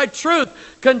kindness and thy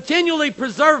truth continually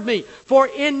preserve me. For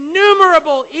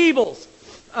innumerable evils.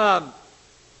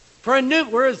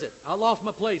 Where is it? I lost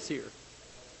my place here.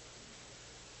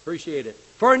 Appreciate it.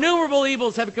 For innumerable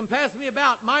evils have compassed me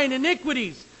about. Mine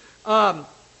iniquities are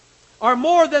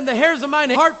more than the hairs of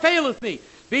mine heart faileth me.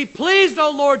 Be pleased,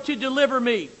 O Lord, to deliver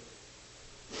me.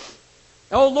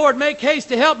 O Lord, make haste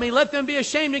to help me. Let them be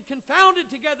ashamed and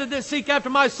confounded together that seek after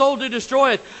my soul to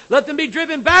destroy it. Let them be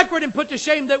driven backward and put to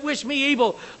shame that wish me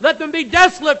evil. Let them be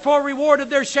desolate for reward of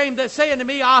their shame that say unto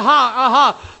me, Aha,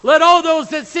 aha. Let all those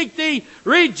that seek thee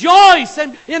rejoice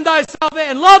in thy salvation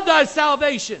and love thy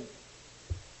salvation.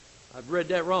 I've read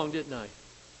that wrong, didn't I?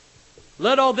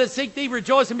 Let all that seek thee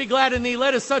rejoice and be glad in thee.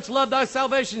 Let us such love thy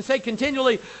salvation. Say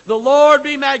continually, the Lord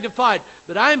be magnified.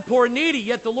 That I am poor and needy,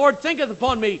 yet the Lord thinketh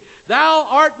upon me. Thou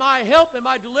art my help and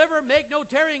my deliverer. Make no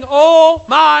tarrying. Oh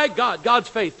my God. God's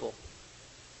faithful.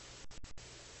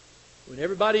 When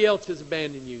everybody else has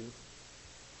abandoned you,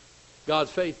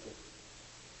 God's faithful.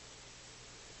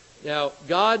 Now,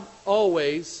 God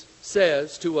always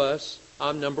says to us,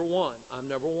 I'm number one. I'm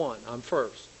number one. I'm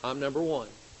first. I'm number one.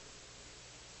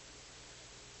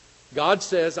 God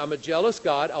says, I'm a jealous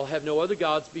God. I'll have no other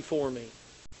gods before me.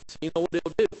 So you know what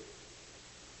He'll do?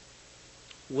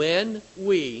 When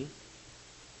we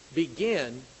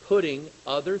begin putting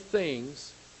other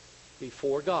things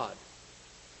before God,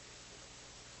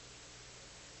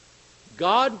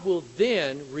 God will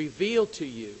then reveal to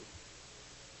you,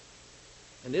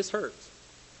 and this hurts,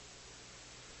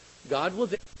 God will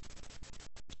then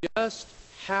just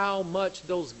how much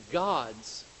those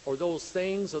gods or those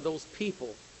things or those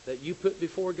people that you put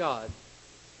before God,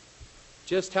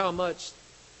 just how much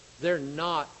they're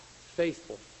not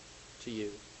faithful to you.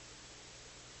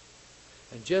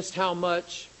 And just how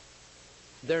much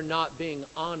they're not being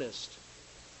honest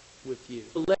with you.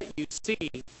 To let you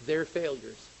see their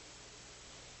failures.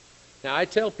 Now I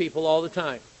tell people all the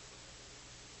time,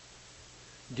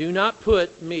 do not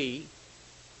put me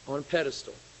on a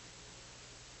pedestal.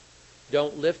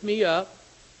 Don't lift me up.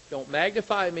 Don't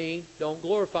magnify me. Don't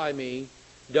glorify me.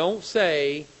 Don't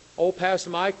say, oh, Pastor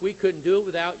Mike, we couldn't do it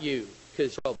without you.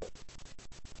 Because trouble.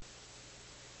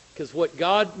 Because what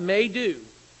God may do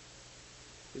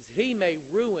is He may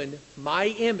ruin my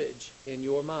image in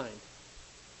your mind.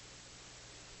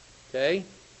 Okay?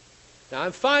 Now,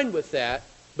 I'm fine with that,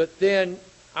 but then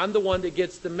I'm the one that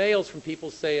gets the mails from people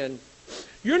saying,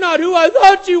 you're not who I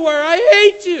thought you were. I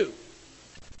hate you.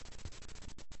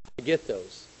 I get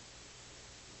those.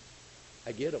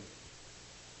 I get them.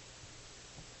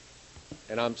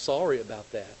 And I'm sorry about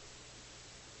that.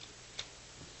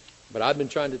 But I've been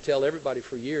trying to tell everybody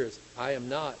for years, I am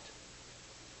not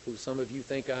who some of you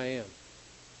think I am.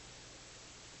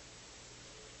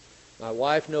 My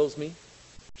wife knows me.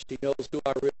 She knows who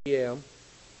I really am.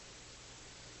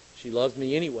 She loves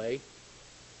me anyway.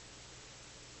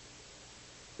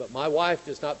 But my wife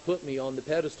does not put me on the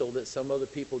pedestal that some other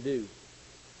people do.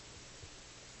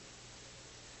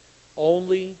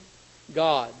 Only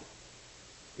God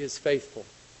is faithful.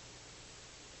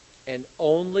 And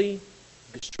only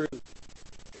the truth.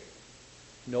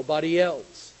 Nobody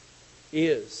else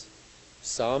is.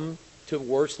 Some to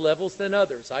worse levels than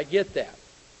others. I get that.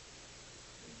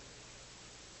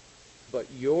 But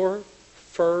your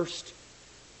first,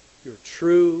 your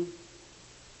true,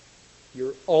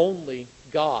 your only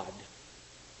God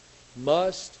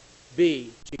must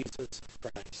be Jesus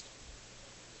Christ.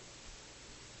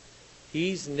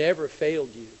 He's never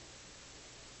failed you.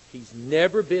 He's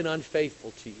never been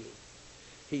unfaithful to you.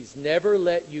 He's never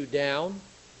let you down.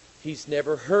 He's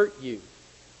never hurt you.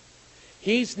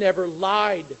 He's never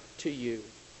lied to you.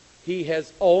 He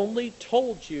has only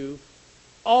told you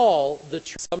all the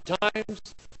truth. Sometimes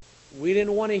we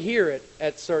didn't want to hear it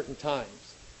at certain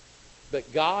times.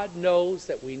 But God knows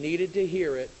that we needed to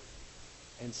hear it.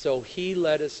 And so He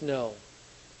let us know.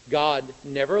 God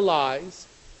never lies.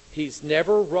 He's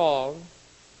never wrong.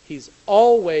 He's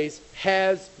always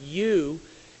has you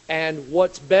and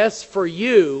what's best for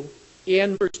you.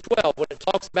 In verse 12, when it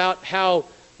talks about how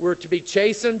we're to be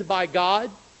chastened by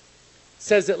God,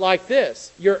 says it like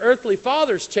this. Your earthly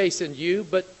fathers chastened you,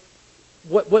 but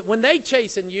when they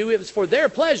chastened you, it was for their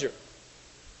pleasure.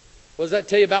 What does that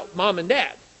tell you about mom and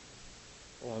dad?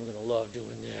 Oh, I'm going to love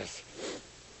doing this.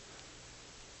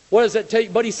 What does that tell you?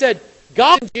 But He said,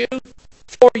 God chastened you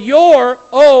for your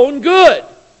own good.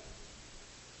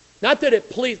 Not that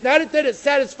it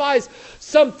satisfies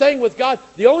something with God.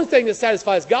 The only thing that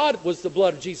satisfies God was the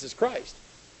blood of Jesus Christ.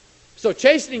 So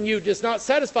chastening you does not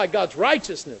satisfy God's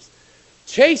righteousness.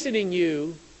 Chastening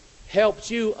you helps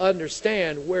you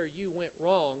understand where you went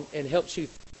wrong and helps you.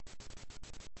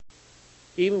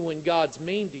 Even when God's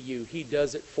mean to you, He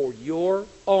does it for your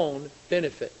own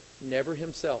benefit, never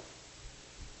Himself.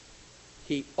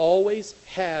 He always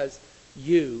has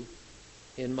you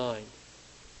in mind.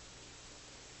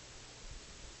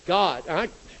 God, how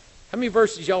many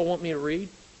verses y'all want me to read?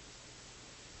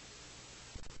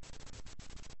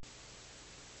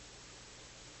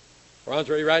 Ron's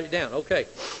ready to write it down. Okay.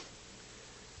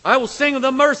 I will sing of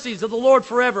the mercies of the Lord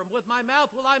forever, and with my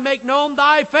mouth will I make known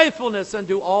thy faithfulness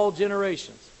unto all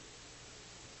generations.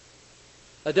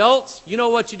 Adults, you know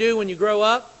what you do when you grow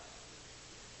up?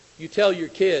 You tell your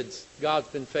kids, God's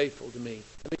been faithful to me.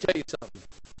 Let me tell you something.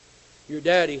 Your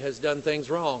daddy has done things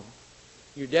wrong.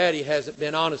 Your daddy hasn't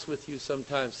been honest with you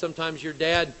sometimes. Sometimes your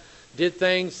dad did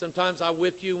things. Sometimes I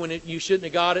whipped you when you shouldn't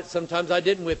have got it. Sometimes I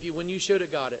didn't whip you when you should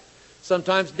have got it.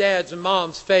 Sometimes dads and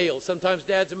moms fail. Sometimes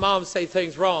dads and moms say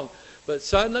things wrong. But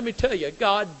son, let me tell you,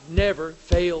 God never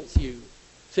fails you.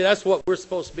 See, that's what we're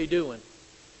supposed to be doing.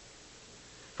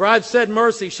 For I've said,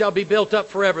 mercy shall be built up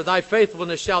forever. Thy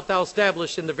faithfulness shalt thou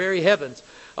establish in the very heavens.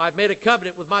 I've made a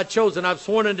covenant with my chosen. I've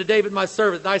sworn unto David my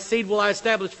servant. Thy seed will I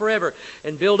establish forever,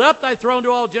 and build up thy throne to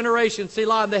all generations.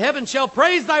 Selah. And the heavens shall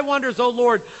praise thy wonders, O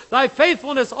Lord. Thy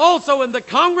faithfulness also in the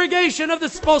congregation of the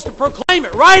supposed to proclaim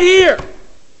it right here.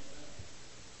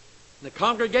 In the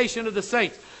congregation of the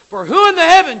saints. For who in the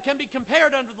heaven can be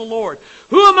compared unto the Lord?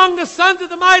 Who among the sons of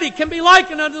the mighty can be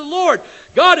likened unto the Lord?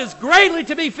 God is greatly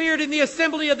to be feared in the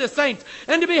assembly of the saints,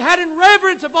 and to be had in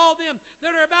reverence of all them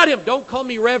that are about Him. Don't call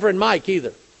me Reverend Mike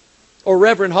either, or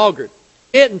Reverend Hoggard.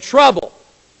 Get in trouble.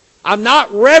 I'm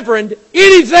not Reverend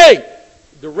anything.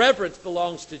 The reverence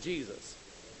belongs to Jesus.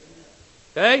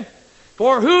 Okay?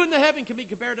 For who in the heaven can be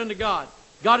compared unto God?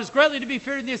 God is greatly to be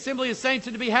feared in the assembly of saints,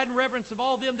 and to be had in reverence of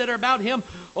all them that are about Him.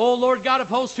 O Lord God of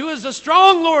hosts, who is a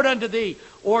strong Lord unto thee,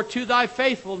 or to thy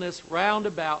faithfulness round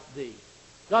about thee?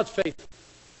 God's faithful.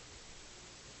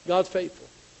 God's faithful.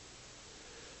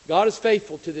 God is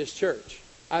faithful to this church.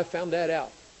 I found that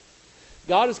out.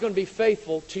 God is going to be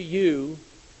faithful to you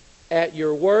at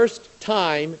your worst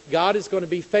time. God is going to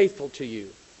be faithful to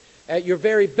you. At your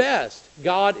very best,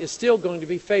 God is still going to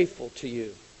be faithful to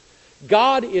you.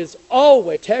 God is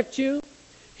always protect you.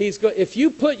 If you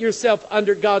put yourself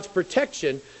under God's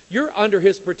protection, you're under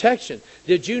His protection.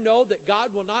 Did you know that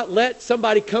God will not let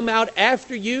somebody come out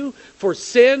after you for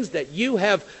sins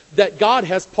that God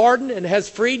has pardoned and has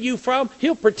freed you from?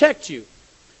 He'll protect you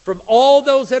from all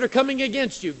those that are coming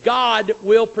against you. God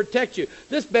will protect you.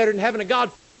 This is better than having a God.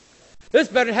 This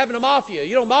is better than having a mafia.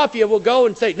 You know, mafia will go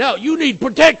and say, no, you need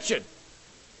protection.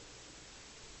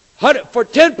 For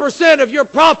 10% of your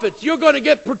profits, you're going to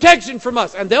get protection from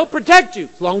us. And they'll protect you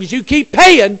as long as you keep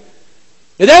paying.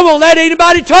 And they won't let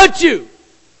anybody touch you.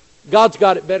 God's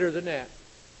got it better than that.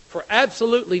 For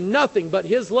absolutely nothing but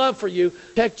His love for you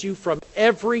protects you from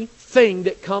everything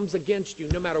that comes against you,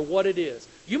 no matter what it is.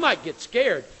 You might get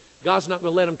scared. God's not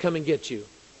going to let them come and get you.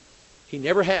 He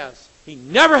never has. He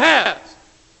never has.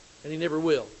 And He never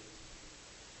will.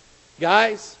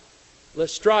 Guys,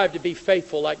 let's strive to be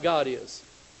faithful like God is.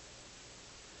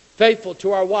 Faithful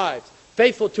to our wives,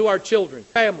 faithful to our children,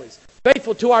 families,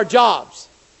 faithful to our jobs.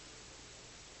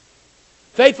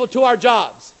 Faithful to our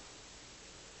jobs.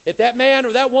 If that man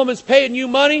or that woman's paying you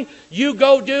money, you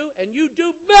go do, and you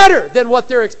do better than what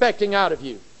they're expecting out of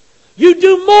you. You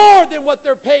do more than what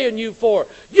they're paying you for.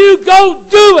 You go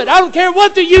do it. I don't care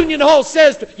what the union hall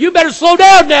says. You better slow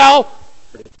down now.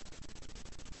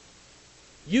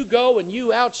 You go and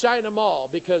you outshine them all,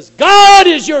 because God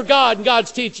is your God, and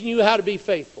God's teaching you how to be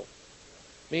faithful.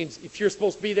 Means if you're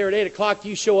supposed to be there at 8 o'clock,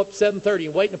 you show up at 7:30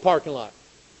 and wait in the parking lot.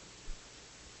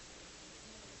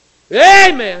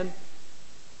 Amen.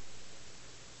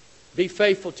 Be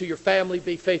faithful to your family.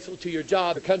 Be faithful to your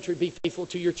job, your country. Be faithful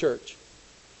to your church.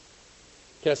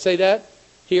 Can I say that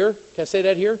here? Can I say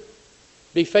that here?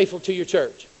 Be faithful to your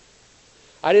church.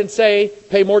 I didn't say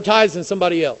pay more tithes than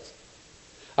somebody else.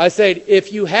 I said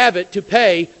if you have it to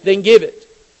pay, then give it.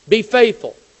 Be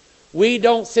faithful. We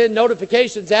don't send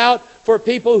notifications out for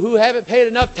people who haven't paid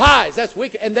enough tithes. That's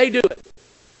wicked, and they do it.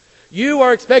 You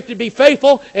are expected to be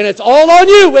faithful, and it's all on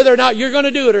you whether or not you're going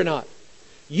to do it or not.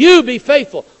 You be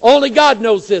faithful. Only God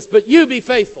knows this, but you be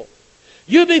faithful.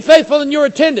 You be faithful in your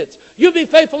attendance. You be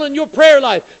faithful in your prayer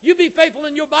life. You be faithful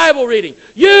in your Bible reading.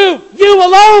 You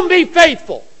alone be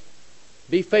faithful.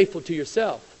 Be faithful to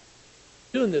yourself.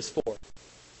 Doing this for.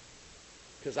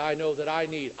 Because I know that I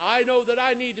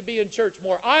need to be in church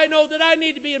more. I know that I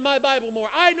need to be in my Bible more.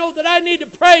 I know that I need to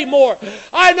pray more.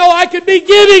 I know I could be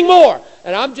giving more.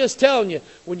 And I'm just telling you,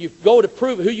 when you go to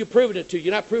prove it, who you proving it to?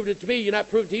 You're not proving it to me. You're not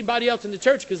proving it to anybody else in the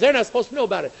church because they're not supposed to know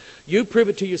about it. You prove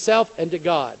it to yourself and to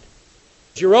God.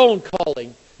 It's your own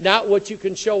calling, not what you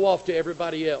can show off to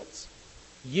everybody else.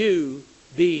 You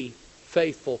be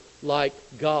faithful like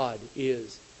God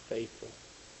is faithful.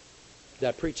 Did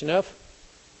I preach enough?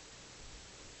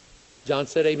 John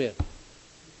said amen.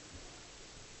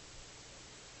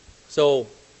 So,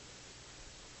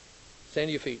 stand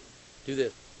to your feet. Do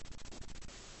this.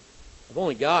 I've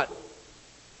only got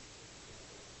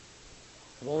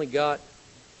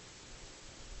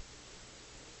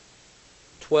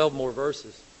 12 more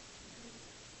verses.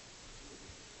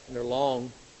 And they're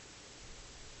long.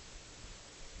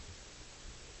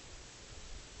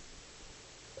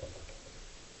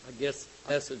 I guess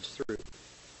message through.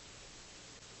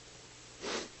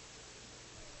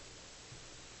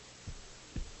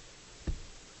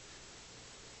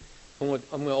 I'm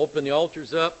going to open the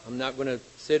altars up. I'm not going to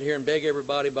sit here and beg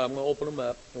everybody, but I'm going to open them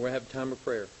up, and we're going to have a time of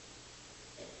prayer.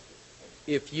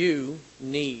 If you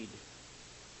need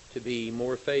to be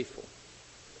more faithful,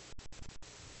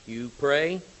 you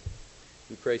pray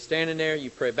standing there, you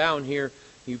pray bowing here,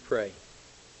 you pray.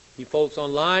 You folks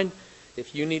online,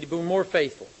 if you need to be more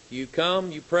faithful, you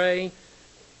come, you pray,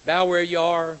 bow where you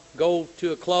are, go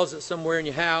to a closet somewhere in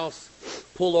your house,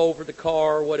 pull over the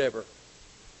car, whatever,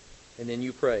 and then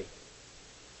you pray.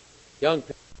 Young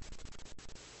people,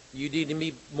 you need to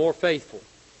be more faithful.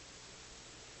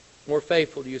 More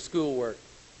faithful to your schoolwork.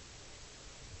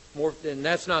 And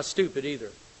that's not stupid either.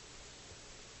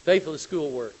 Faithful to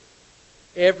schoolwork.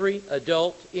 Every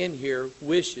adult in here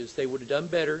wishes they would have done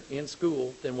better in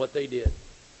school than what they did.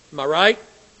 Am I right?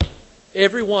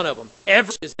 Every one of them.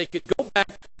 Every wishes they could go back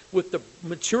with the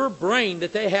mature brain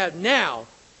that they have now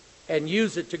and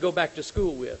use it to go back to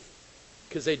school with.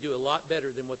 Because they do a lot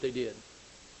better than what they did.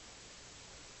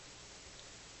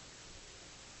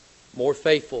 More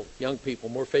faithful, young people,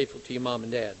 more faithful to your mom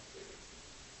and dad.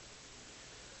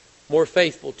 More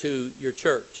faithful to your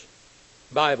church.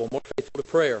 Bible, more faithful to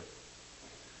prayer.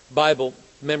 Bible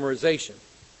memorization.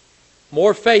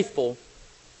 More faithful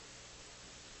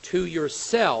to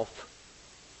yourself,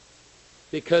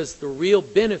 because the real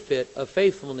benefit of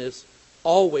faithfulness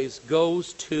always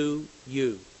goes to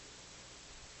you,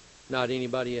 not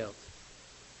anybody else.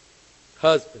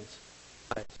 Husbands,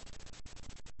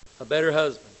 a better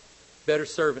husband. Better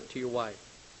servant to your wife.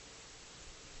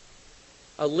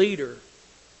 A leader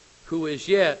who is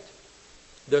yet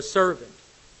the servant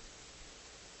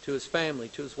to his family,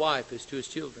 to his wife, to his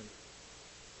children.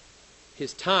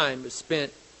 His time is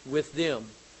spent with them,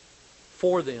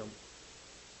 for them.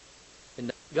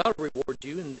 And God will reward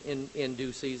you in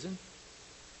due season.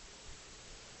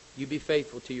 You be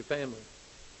faithful to your family.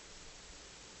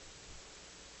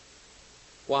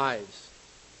 Wives,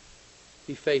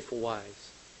 be faithful wives.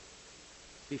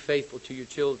 Be faithful to your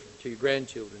children, to your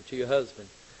grandchildren, to your husband.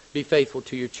 Be faithful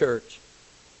to your church.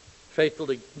 Faithful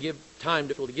to give time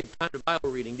to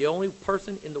Bible reading. The only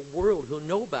person in the world who'll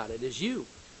know about it is you.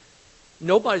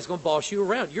 Nobody's going to boss you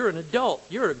around. You're an adult.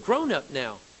 You're a grown-up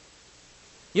now.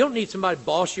 You don't need somebody to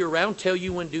boss you around, tell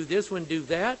you when to do this, when to do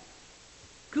that.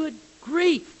 Good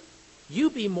grief. You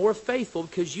be more faithful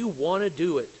because you want to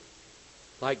do it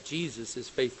like Jesus is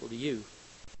faithful to you.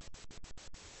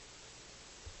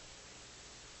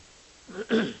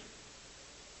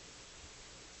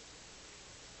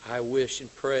 I wish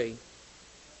and pray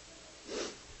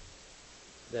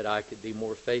that I could be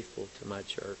more faithful to my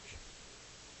church.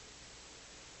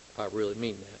 I really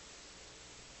mean that.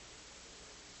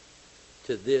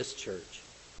 To this church.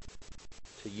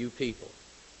 To you people.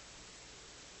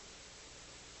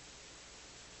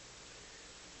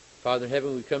 Father in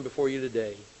heaven, we come before you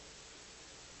today.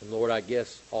 And Lord, I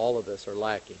guess all of us are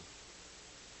lacking.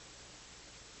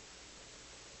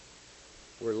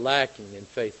 We're lacking in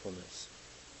faithfulness.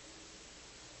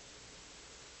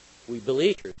 We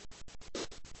believe,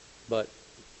 but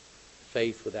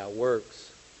faith without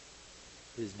works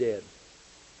is dead.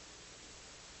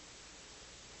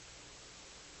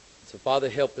 So, Father,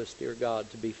 help us, dear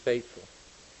God, to be faithful.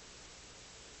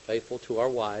 Faithful to our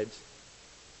wives.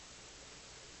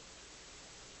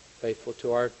 Faithful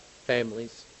to our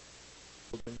families.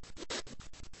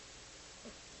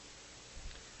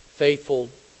 Faithful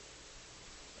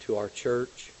to our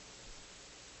church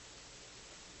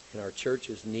and our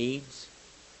church's needs,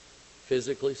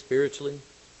 physically, spiritually.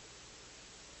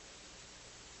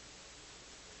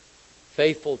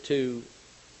 Faithful to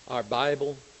our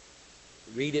Bible,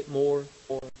 read it more.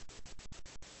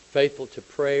 Faithful to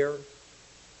prayer.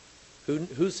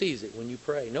 Who sees it when you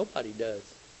pray? Nobody does.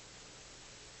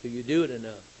 Do you do it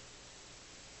enough?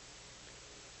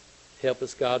 Help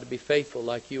us, God, to be faithful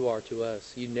like you are to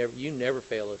us. You never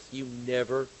fail us. You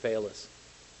never fail us.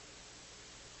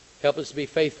 Help us to be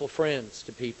faithful friends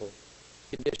to people,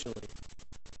 conditionally.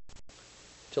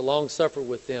 To long suffer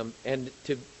with them and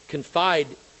to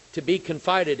be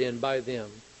confided in by them.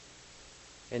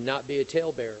 And not be a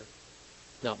talebearer.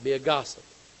 Not be a gossip.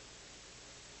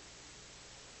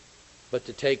 But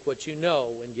to take what you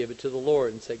know and give it to the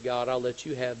Lord and say, God, I'll let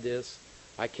you have this.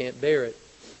 I can't bear it.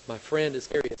 My friend is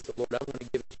curious. The Lord, I'm going to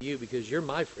give it to you because you're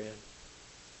my friend.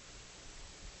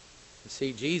 You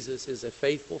see, Jesus is a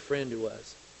faithful friend to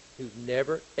us who's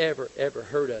never, ever, ever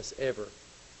hurt us, ever.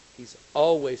 He's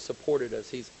always supported us.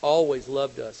 He's always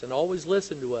loved us and always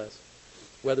listened to us.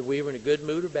 Whether we were in a good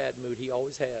mood or bad mood, He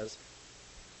always has.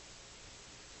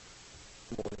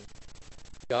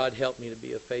 God, help me to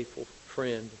be a faithful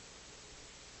friend.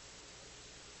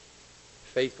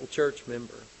 Faithful church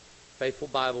member. Faithful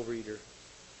Bible reader.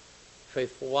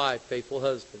 Faithful wife. Faithful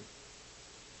husband.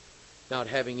 Not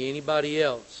having anybody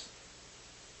else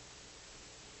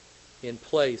in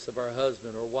place of our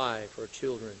husband or wife or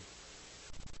children.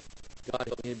 God,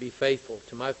 help me to be faithful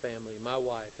to my family, my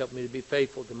wife. Help me to be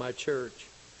faithful to my church.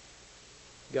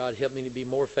 God, help me to be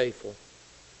more faithful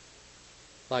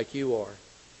like you are.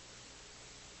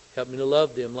 Help me to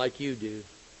love them like you do.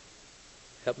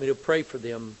 Help me to pray for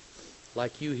them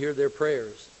like you hear their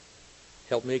prayers.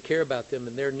 Help me to care about them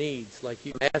and their needs like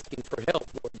you. I'm asking for help,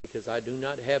 Lord, because I do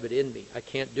not have it in me. I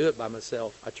can't do it by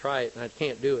myself. I try it and I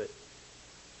can't do it.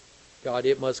 God,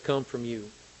 it must come from you.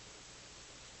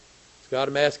 So God,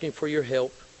 I'm asking for your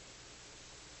help.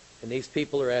 And these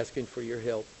people are asking for your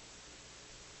help.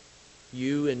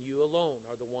 You and you alone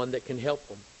are the one that can help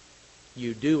them.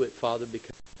 You do it, Father,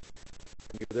 because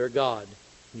you're their God,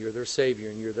 and you're their Savior,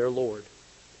 and you're their Lord.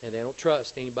 And they don't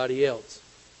trust anybody else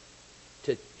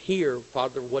to hear,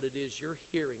 Father, what it is you're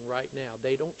hearing right now.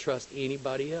 They don't trust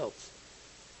anybody else.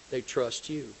 They trust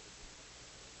you.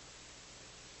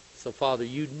 So, Father,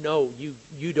 you know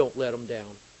you don't let them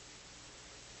down.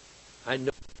 I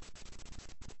know.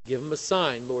 Give them a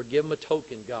sign, Lord. Give them a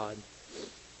token, God,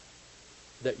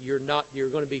 that you're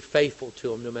going to be faithful to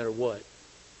them no matter what.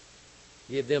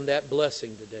 Give them that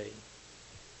blessing today.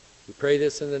 We pray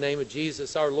this in the name of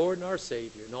Jesus, our Lord and our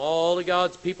Savior. And all of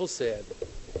God's people said.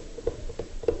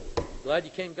 Glad you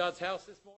came to God's house this morning.